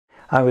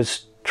I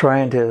was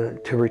trying to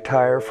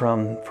retire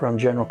from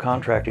general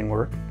contracting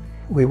work.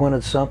 We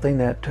wanted something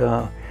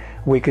that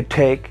we could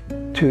take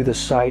to the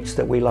sites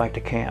that we like to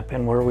camp,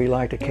 and where we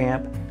like to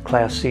camp,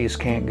 Class C's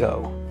can't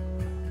go.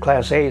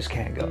 Class A's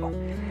can't go.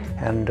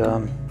 And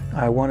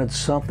I wanted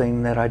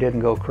something that I didn't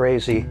go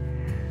crazy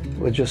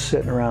with just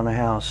sitting around the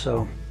house,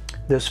 so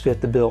this fit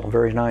the bill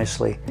very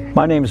nicely.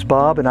 My name is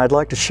Bob, and I'd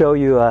like to show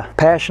you a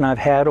passion I've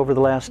had over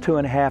the last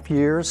 2.5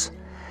 years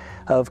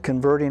of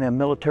converting a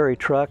military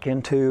truck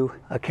into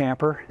a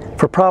camper.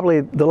 For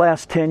probably the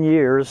last 10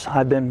 years,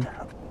 I've been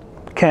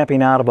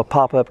camping out of a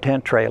pop-up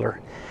tent trailer.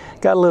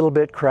 Got a little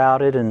bit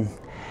crowded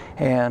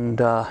and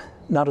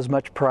not as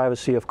much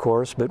privacy, of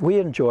course, but we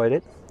enjoyed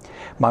it,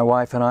 my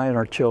wife and I and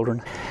our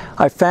children.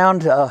 I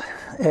found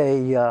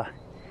this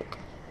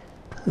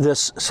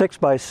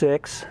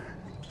 6x6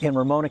 in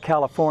Ramona,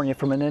 California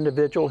from an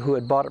individual who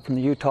had bought it from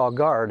the Utah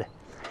Guard.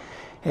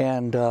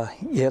 And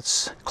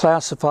it's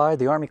classified,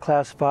 the Army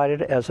classified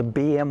it as a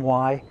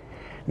BMY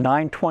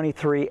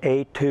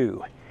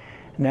 923A2.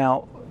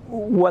 Now,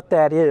 what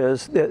that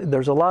is,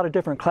 there's a lot of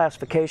different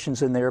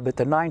classifications in there, but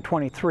the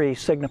 923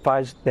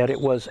 signifies that it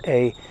was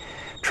a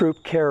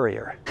troop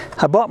carrier.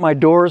 I bought my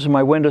doors and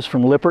my windows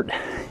from Lippert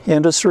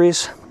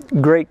Industries.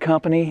 Great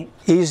company,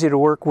 easy to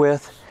work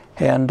with,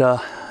 and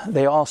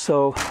they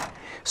also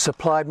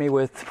supplied me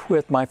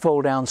with my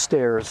fold-down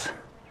stairs.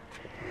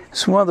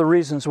 It's one of the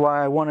reasons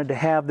why I wanted to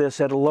have this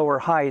at a lower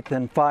height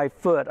than 5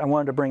 foot. I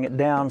wanted to bring it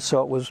down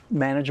so it was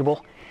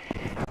manageable.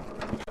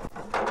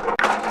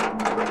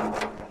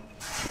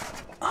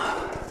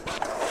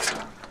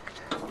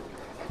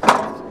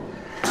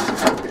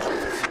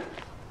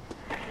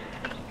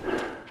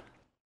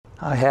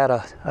 I had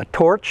a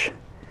torch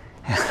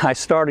and I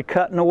started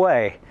cutting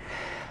away.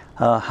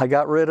 I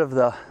got rid of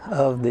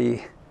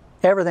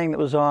everything that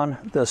was on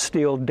the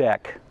steel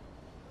deck.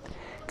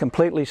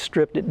 Completely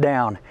stripped it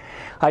down.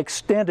 I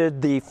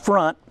extended the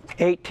front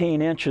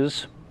 18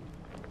 inches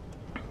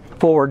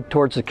forward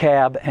towards the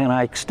cab, and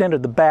I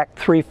extended the back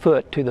 3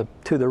 foot to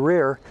the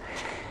rear.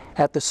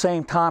 At the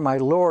same time, I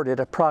lowered it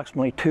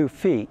approximately 2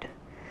 feet.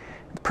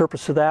 The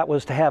purpose of that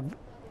was to have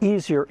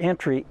easier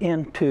entry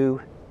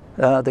into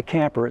the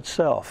camper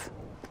itself.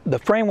 The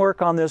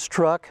framework on this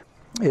truck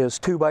is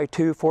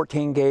 2x2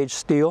 14 gauge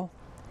steel,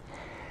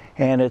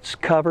 and it's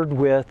covered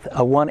with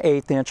a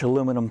 1/8 inch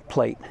aluminum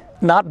plate.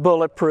 Not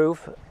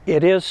bulletproof.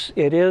 It is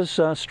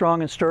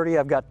strong and sturdy.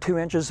 I've got 2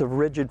 inches of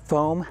rigid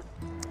foam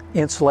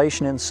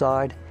insulation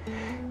inside,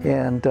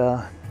 and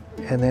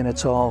then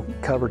it's all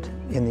covered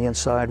in the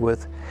inside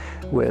with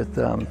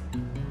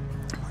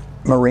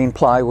marine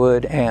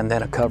plywood, and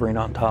then a covering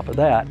on top of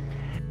that.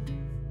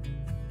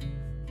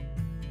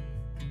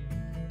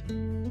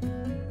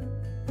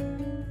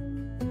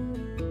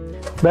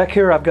 Back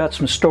here I've got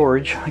some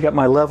storage. I got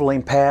my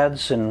leveling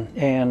pads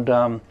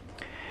and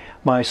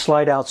my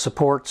slide out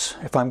supports.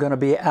 If I'm going to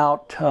be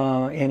out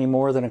any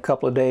more than a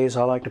couple of days,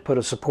 I like to put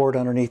a support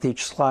underneath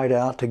each slide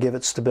out to give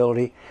it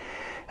stability.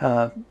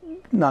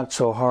 Not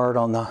so hard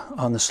on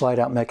the slide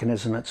out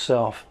mechanism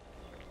itself.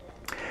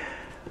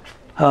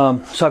 So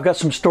I've got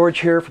some storage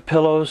here for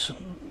pillows,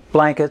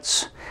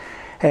 blankets,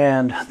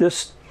 and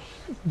this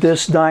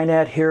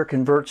dinette here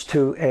converts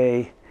to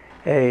a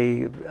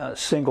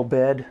single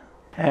bed.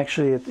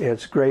 Actually,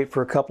 it's great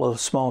for a couple of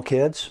small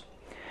kids.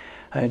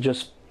 It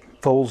just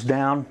folds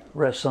down,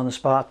 rests on the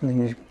spot, and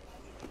then you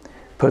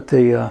put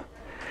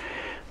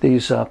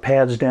these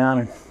pads down,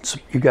 and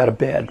you got a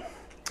bed.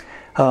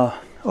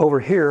 Over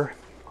here,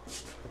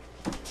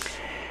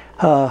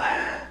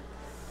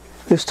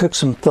 this took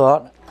some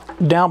thought.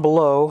 Down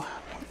below,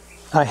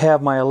 I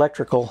have my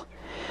electrical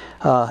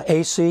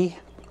AC,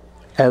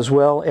 as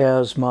well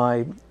as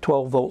my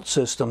 12-volt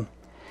system.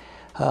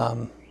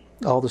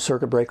 All the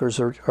circuit breakers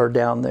are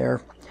down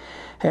there,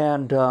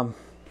 and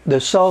the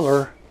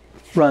solar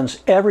runs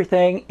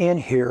everything in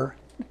here: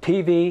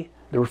 TV,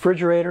 the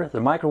refrigerator,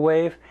 the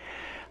microwave,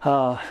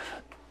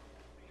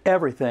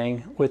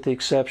 everything with the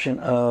exception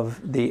of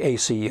the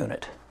AC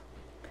unit.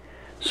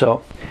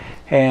 So,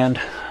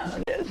 and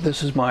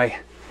this is my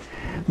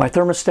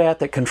thermostat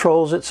that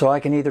controls it, so I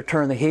can either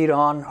turn the heat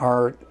on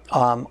or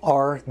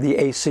the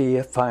AC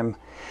if I'm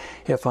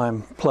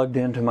plugged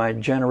into my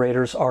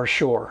generators or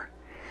shore.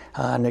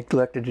 I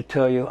neglected to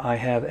tell you I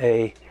have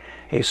a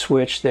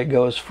switch that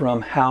goes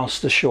from house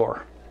to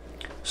shore.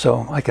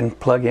 So I can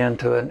plug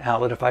into an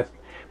outlet. If I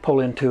pull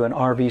into an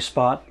RV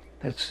spot,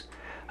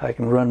 I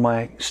can run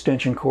my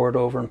extension cord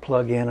over and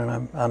plug in,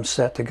 and I'm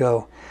set to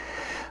go.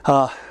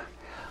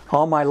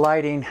 All my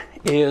lighting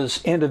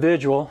is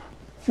individual.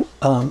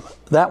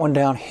 That one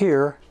down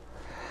here,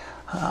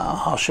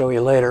 I'll show you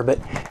later. But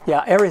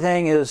yeah,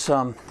 everything is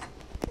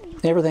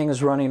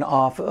running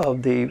off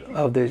of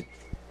the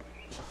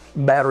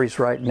batteries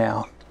right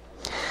now.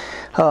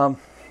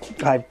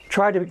 I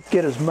tried to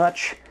get as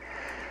much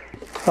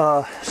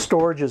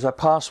storage as I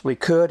possibly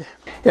could.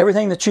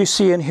 Everything that you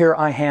see in here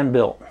I hand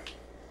built.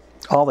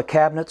 All the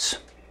cabinets,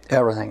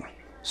 everything.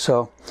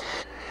 So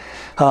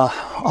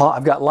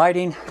I've got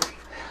lighting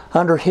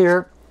under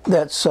here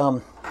that's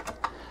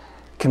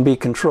can be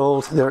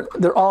controlled.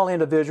 They're all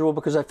individual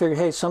because I figured,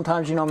 hey,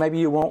 sometimes, you know, maybe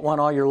you won't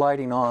want all your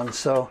lighting on.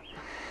 So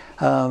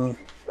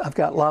I've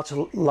got lots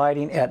of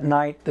lighting at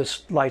night.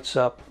 This lights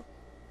up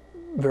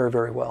very,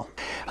 very well.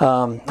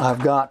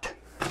 I've got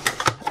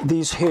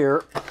these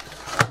here.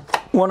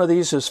 One of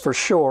these is for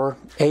shore,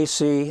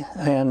 AC,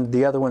 and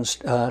the other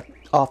one's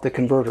off the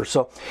converter.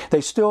 So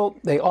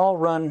they all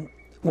run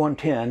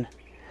 110,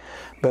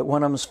 but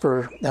one of them's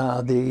for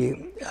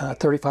the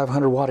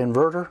 3500 watt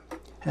inverter,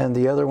 and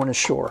the other one is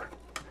shore.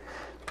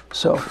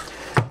 So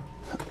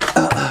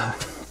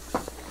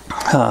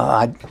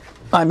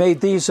I made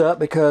these up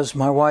because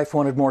my wife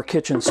wanted more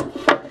kitchen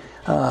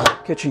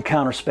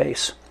counter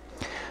space.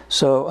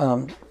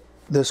 So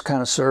this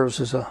kind of serves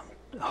as a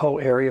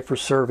whole area for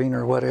serving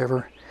or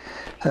whatever.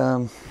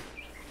 I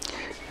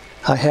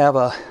have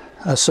a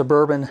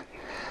Suburban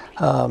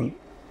oven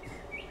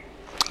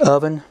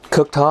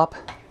cooktop.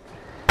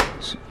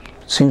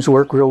 Seems to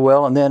work real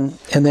well. And then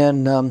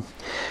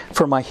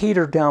for my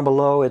heater down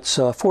below, it's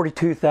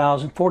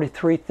 43,000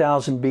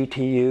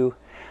 BTU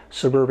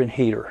Suburban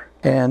heater.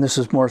 And this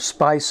is more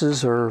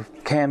spices or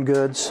canned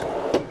goods.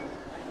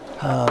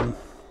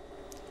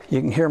 You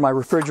can hear my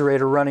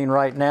refrigerator running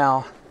right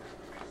now,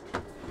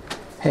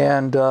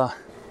 and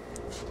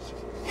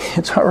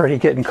it's already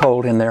getting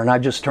cold in there, and I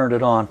just turned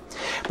it on.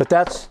 But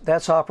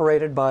that's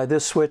operated by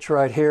this switch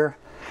right here.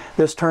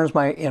 This turns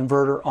my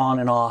inverter on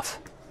and off,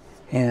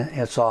 and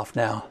it's off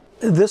now.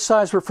 This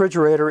size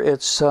refrigerator,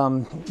 it's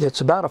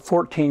about a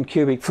 14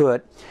 cubic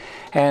foot,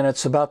 and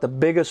it's about the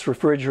biggest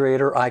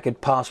refrigerator I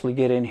could possibly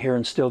get in here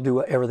and still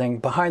do everything.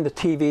 Behind the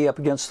TV up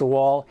against the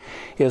wall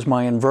is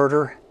my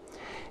inverter,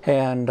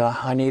 and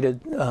I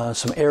needed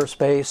some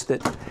airspace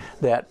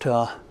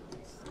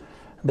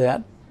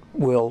that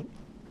will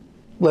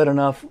let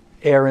enough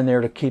air in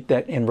there to keep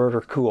that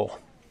inverter cool.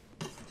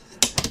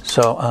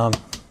 So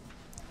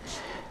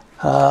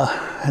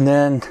and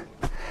then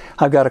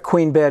I've got a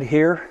queen bed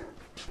here,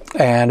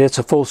 and it's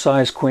a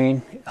full-size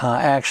queen.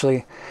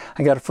 Actually,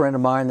 I got a friend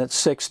of mine that's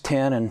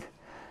 6'10", and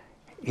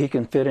he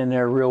can fit in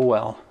there real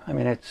well. I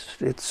mean,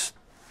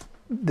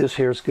 this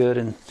here's good,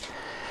 and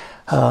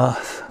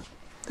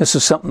this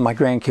is something my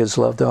grandkids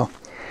love, though.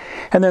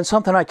 And then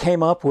something I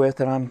came up with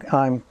that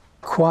I'm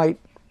quite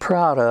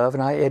proud of,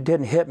 and it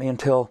didn't hit me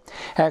until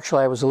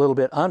actually I was a little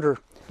bit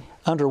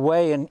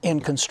underway in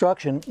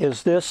construction,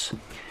 is this.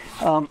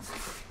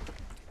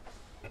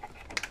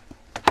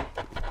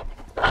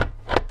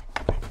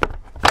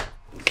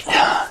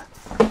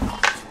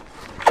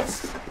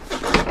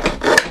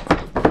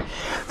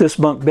 This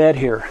bunk bed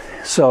here.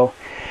 So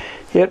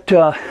it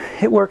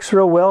works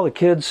real well. The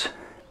kids,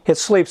 it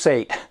sleeps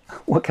 8.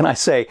 What can I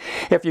say?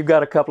 If you've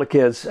got a couple of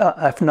kids,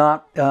 if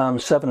not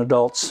 7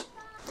 adults.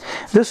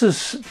 This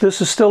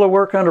is still a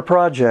work under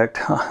project.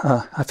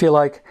 I feel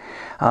like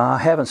I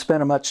haven't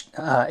spent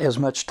as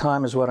much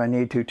time as what I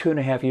need to.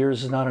 2.5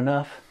 years is not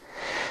enough.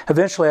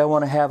 Eventually I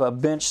want to have a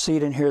bench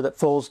seat in here that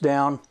folds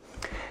down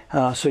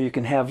so you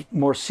can have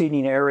more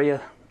seating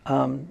area,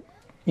 you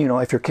know,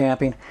 if you're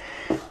camping.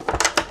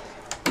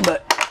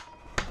 But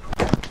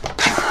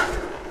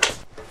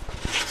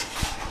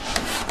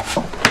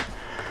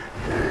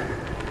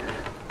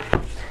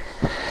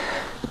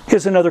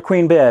here's another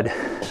queen bed.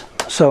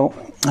 So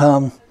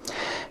my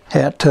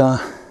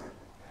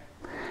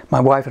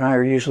wife and I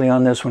are usually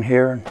on this one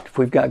here, and if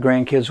we've got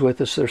grandkids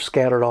with us, they're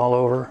scattered all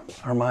over,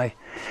 or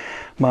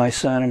my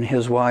son and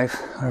his wife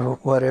or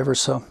whatever.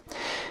 So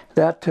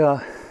that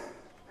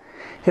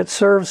it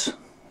serves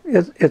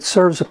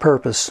a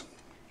purpose.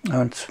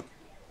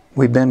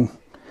 We've been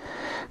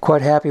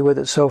quite happy with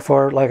it so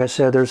far. Like I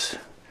said, there's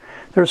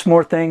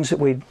more things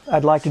that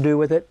I'd like to do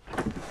with it.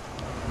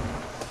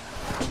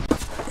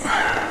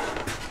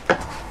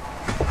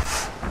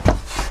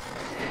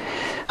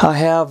 I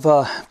have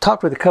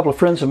talked with a couple of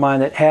friends of mine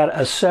that had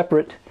a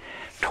separate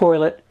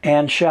toilet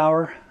and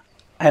shower,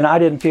 and I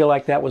didn't feel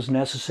like that was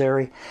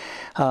necessary.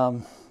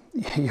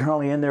 You're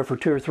only in there for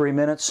 2 or 3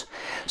 minutes,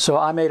 so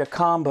I made a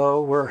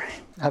combo where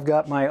I've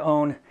got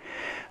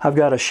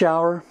a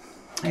shower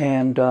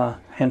and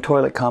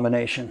toilet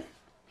combination.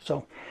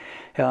 So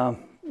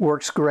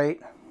works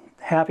great.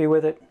 Happy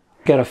with it.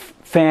 Got a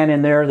fan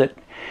in there that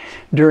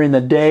during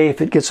the day, if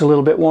it gets a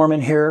little bit warm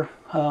in here,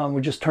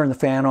 we just turn the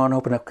fan on,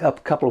 open up a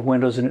couple of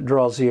windows, and it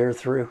draws the air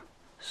through.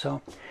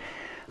 So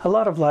a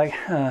lot of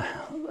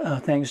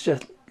things,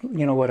 just,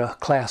 you know, what a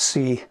Class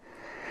C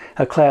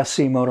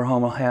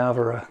motorhome will have,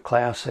 or a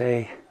Class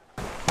A.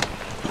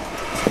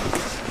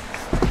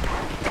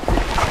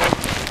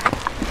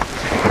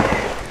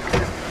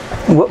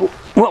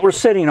 What we're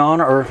sitting on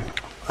are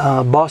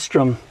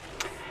Bostrom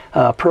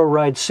Pro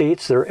Ride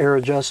seats. They're air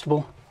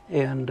adjustable,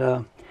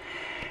 and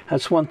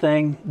that's one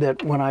thing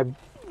that when I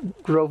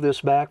drove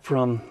this back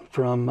from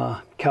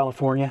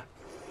California,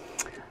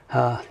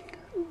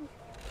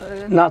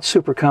 not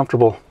super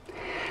comfortable.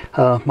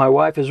 My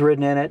wife has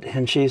ridden in it,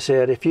 and she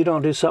said, if you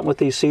don't do something with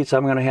these seats,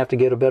 I'm going to have to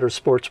get a better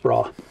sports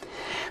bra.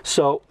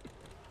 So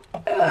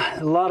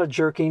a lot of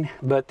jerking,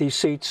 but these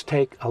seats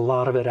take a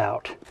lot of it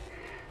out.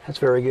 That's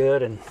very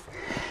good. And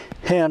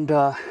And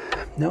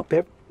nope,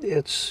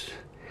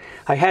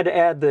 I had to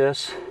add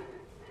this.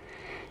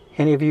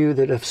 Any of you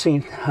that have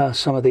seen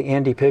some of the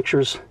Indy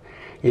pictures,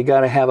 you got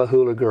to have a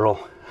hula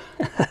girl.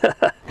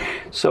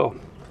 So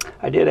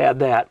I did add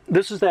that.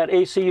 This is that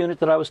AC unit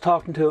that I was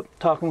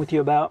talking with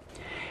you about.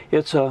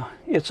 It's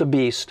a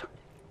beast.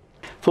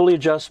 Fully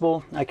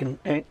adjustable. I can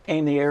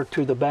aim the air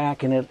to the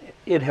back, and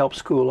it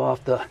helps cool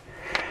off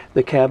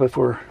the cab if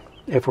we're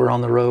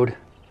on the road.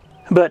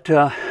 But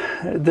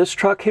this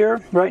truck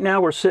here, right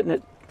now we're sitting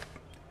at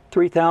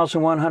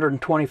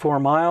 3,124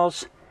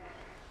 miles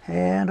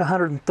and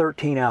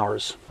 113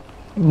 hours.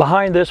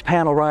 Behind this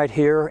panel right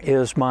here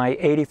is my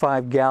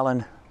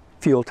 85-gallon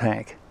fuel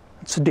tank.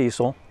 It's a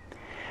diesel.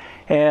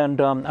 And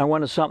I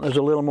wanted something that's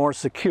a little more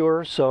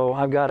secure, so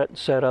I've got it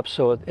set up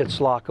so it's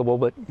lockable,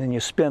 but then you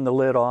spin the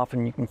lid off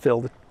and you can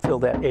fill that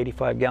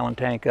 85-gallon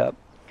tank up.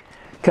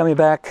 Coming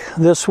back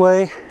this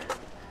way,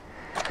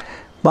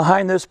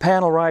 behind this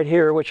panel right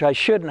here, which I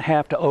shouldn't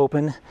have to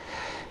open,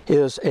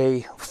 is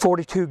a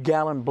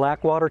 42-gallon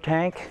black water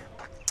tank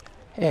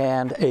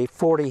and a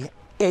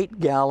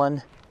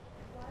 48-gallon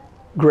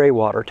gray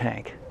water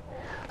tank.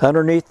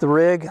 Underneath the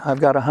rig, I've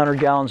got 100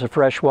 gallons of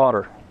fresh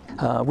water.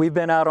 We've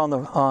been out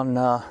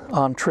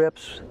on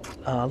trips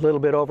a little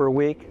bit over a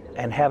week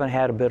and haven't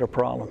had a bit of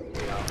problem.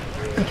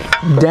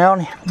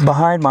 Down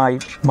behind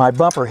my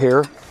bumper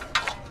here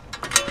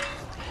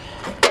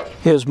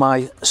is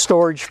my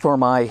storage for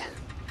my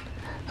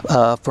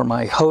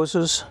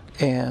hoses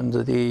and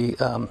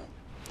the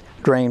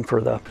drain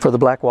for the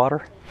black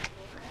water.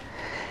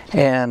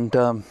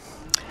 And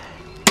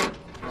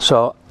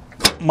so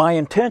my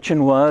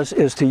intention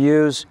is to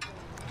use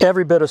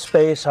every bit of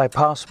space I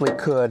possibly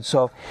could.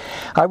 So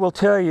I will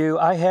tell you,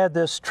 I had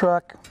this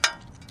truck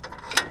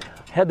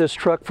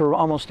for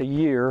almost a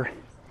year,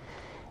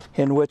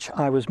 in which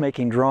I was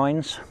making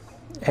drawings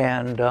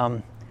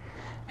and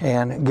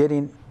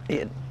getting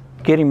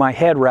my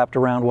head wrapped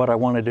around what I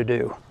wanted to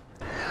do.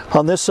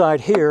 On this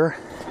side here,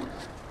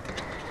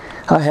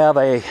 I have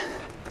a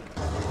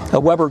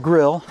Weber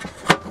grill.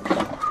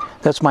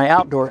 That's my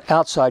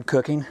outside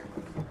cooking,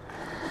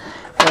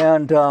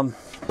 and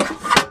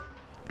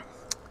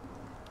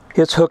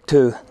it's hooked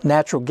to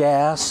natural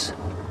gas.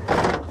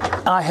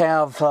 I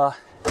have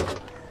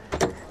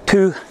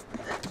two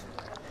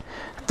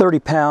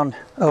 30-pound,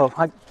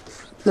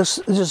 this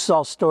is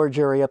all storage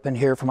area up in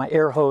here for my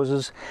air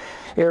hoses,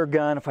 air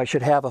gun if I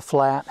should have a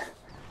flat.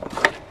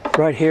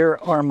 Right here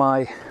are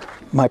my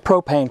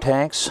propane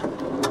tanks,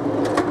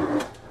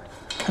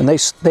 and they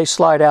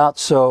slide out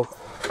so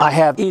I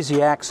have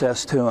easy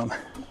access to them.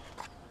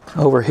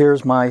 Over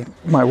here's my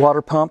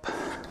water pump.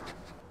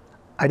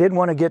 I didn't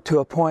want to get to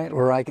a point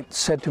where I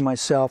said to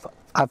myself,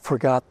 I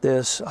forgot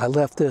this, I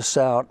left this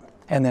out,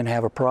 and then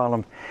have a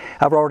problem.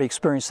 I've already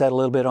experienced that a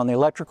little bit on the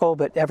electrical,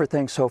 but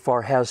everything so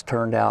far has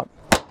turned out.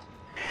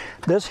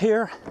 This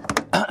here,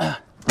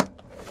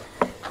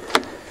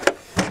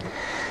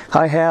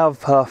 I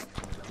have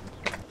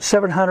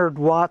 700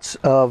 watts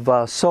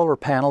of solar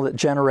panel that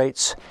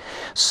generates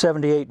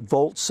 78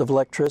 volts of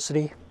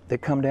electricity that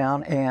come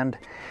down and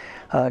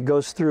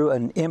goes through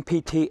an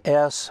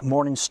MPTS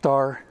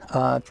Morningstar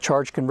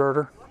charge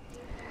converter,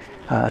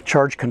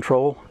 charge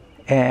control,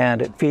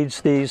 and it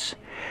feeds these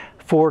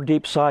 4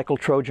 deep cycle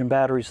Trojan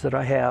batteries that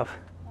I have.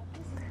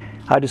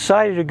 I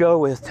decided to go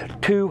with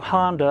 2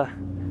 Honda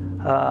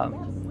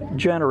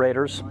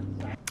generators.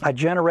 I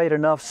generate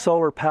enough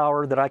solar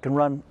power that I can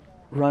run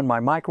my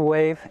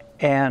microwave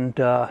and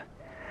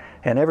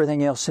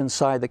everything else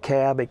inside the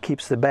cab. It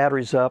keeps the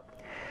batteries up.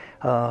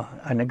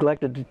 I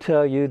neglected to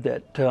tell you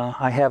that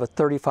I have a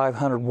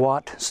 3,500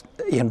 watt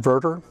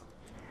inverter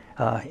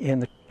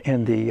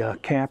in the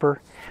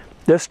camper.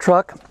 This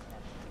truck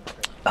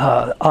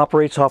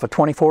operates off of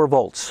 24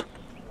 volts.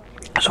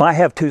 So I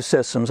have 2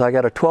 systems. I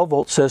got a 12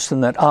 volt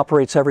system that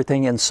operates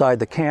everything inside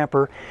the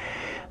camper,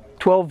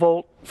 12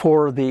 volt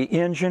for the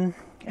engine,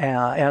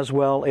 as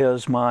well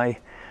as my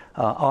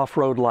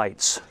off-road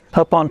lights.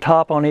 Up on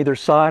top on either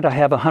side, I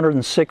have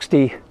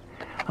 160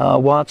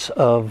 watts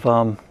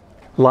of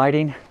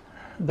lighting.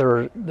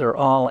 They're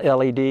all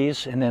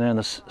LEDs, and then in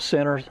the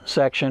center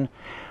section,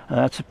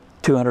 that's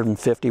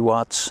 250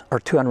 watts, or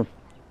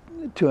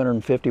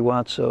 250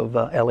 watts of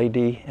LED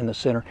in the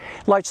center.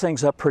 Lights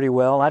things up pretty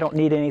well. I don't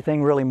need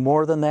anything really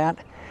more than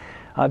that.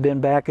 I've been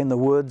back in the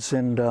woods,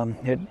 and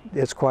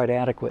it's quite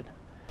adequate.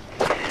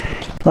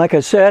 Like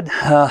I said,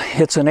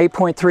 it's an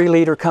 8.3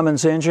 liter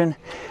Cummins engine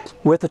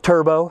with a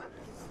turbo,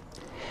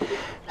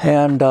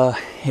 and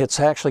it's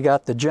actually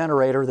got the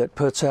generator that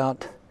puts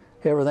out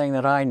everything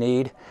that I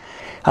need.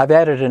 I've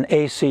added an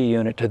AC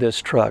unit to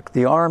this truck.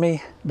 The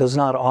Army does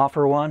not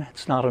offer one.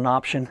 It's not an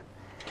option.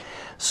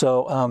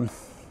 So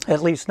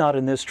at least not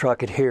in this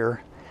truck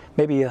here.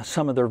 Maybe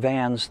some of their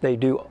vans they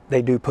do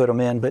put them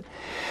in. But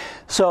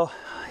so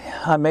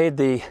I made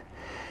the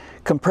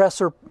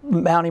compressor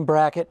mounting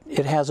bracket.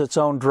 It has its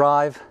own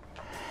drive,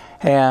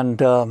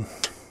 and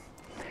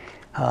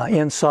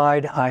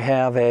inside I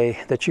have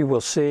that you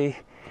will see.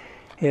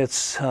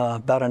 It's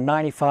about a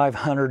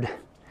 9,500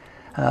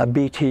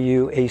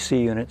 BTU AC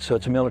unit, so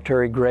it's a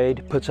military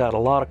grade, puts out a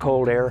lot of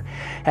cold air.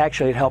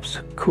 Actually, it helps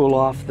cool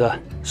off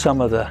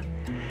some of the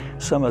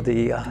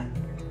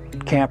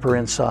camper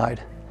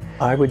inside.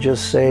 I would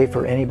just say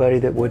for anybody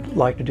that would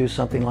like to do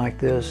something like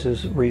this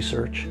is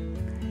research.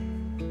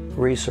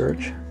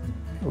 Research,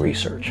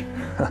 research.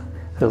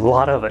 There's a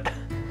lot of it.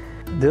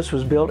 This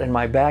was built in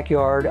my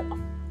backyard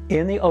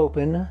in the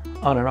open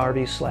on an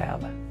RV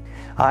slab.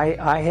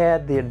 I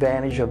had the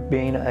advantage of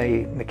being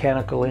a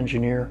mechanical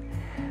engineer.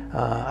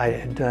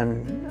 I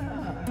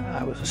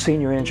was a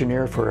senior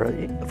engineer for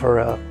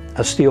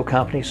a steel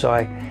company, so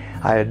I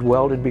had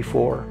welded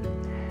before.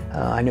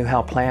 I knew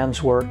how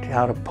plans worked,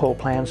 how to pull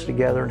plans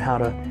together, and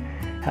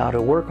how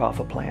to work off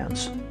of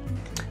plans.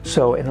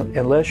 So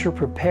unless you're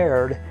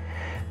prepared,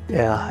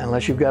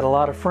 unless you've got a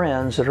lot of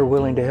friends that are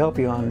willing to help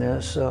you on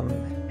this,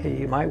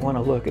 you might want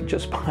to look at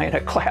just buying a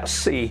Class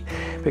C,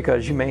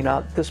 because you may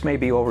not. This may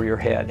be over your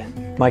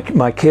head.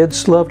 My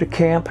kids love to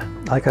camp,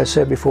 like I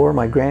said before,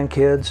 my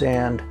grandkids,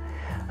 and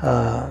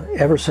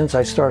ever since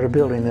I started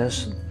building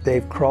this,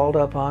 they've crawled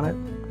up on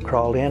it,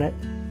 crawled in it,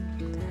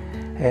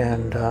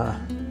 and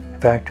in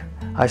fact,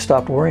 I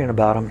stopped worrying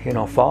about them, you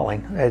know,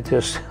 falling. It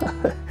just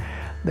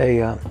they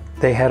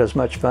had as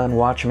much fun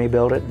watching me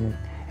build it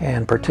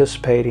and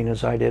participating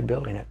as I did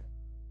building it.